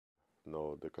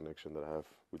know the connection that I have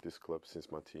with this club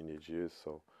since my teenage years.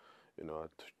 So, you know, I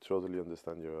totally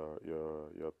understand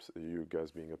you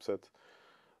guys being upset.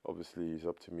 Obviously, it's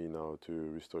up to me now to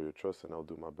restore your trust, and I'll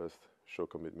do my best, show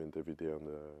commitment every day on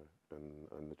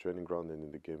the training ground and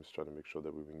in the games, trying to make sure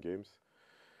that we win games.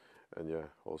 And yeah,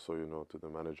 also, you know, to the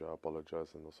manager, I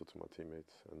apologize, and also to my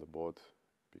teammates and the board,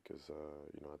 because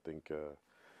you know, I think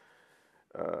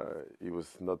it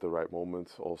was not the right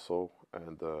moment also,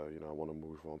 and you know, I want to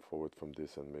move on forward from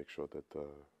this and make sure that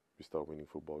we start winning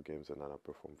football games and that I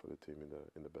perform for the team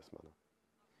in the best manner.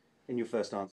 In your first answer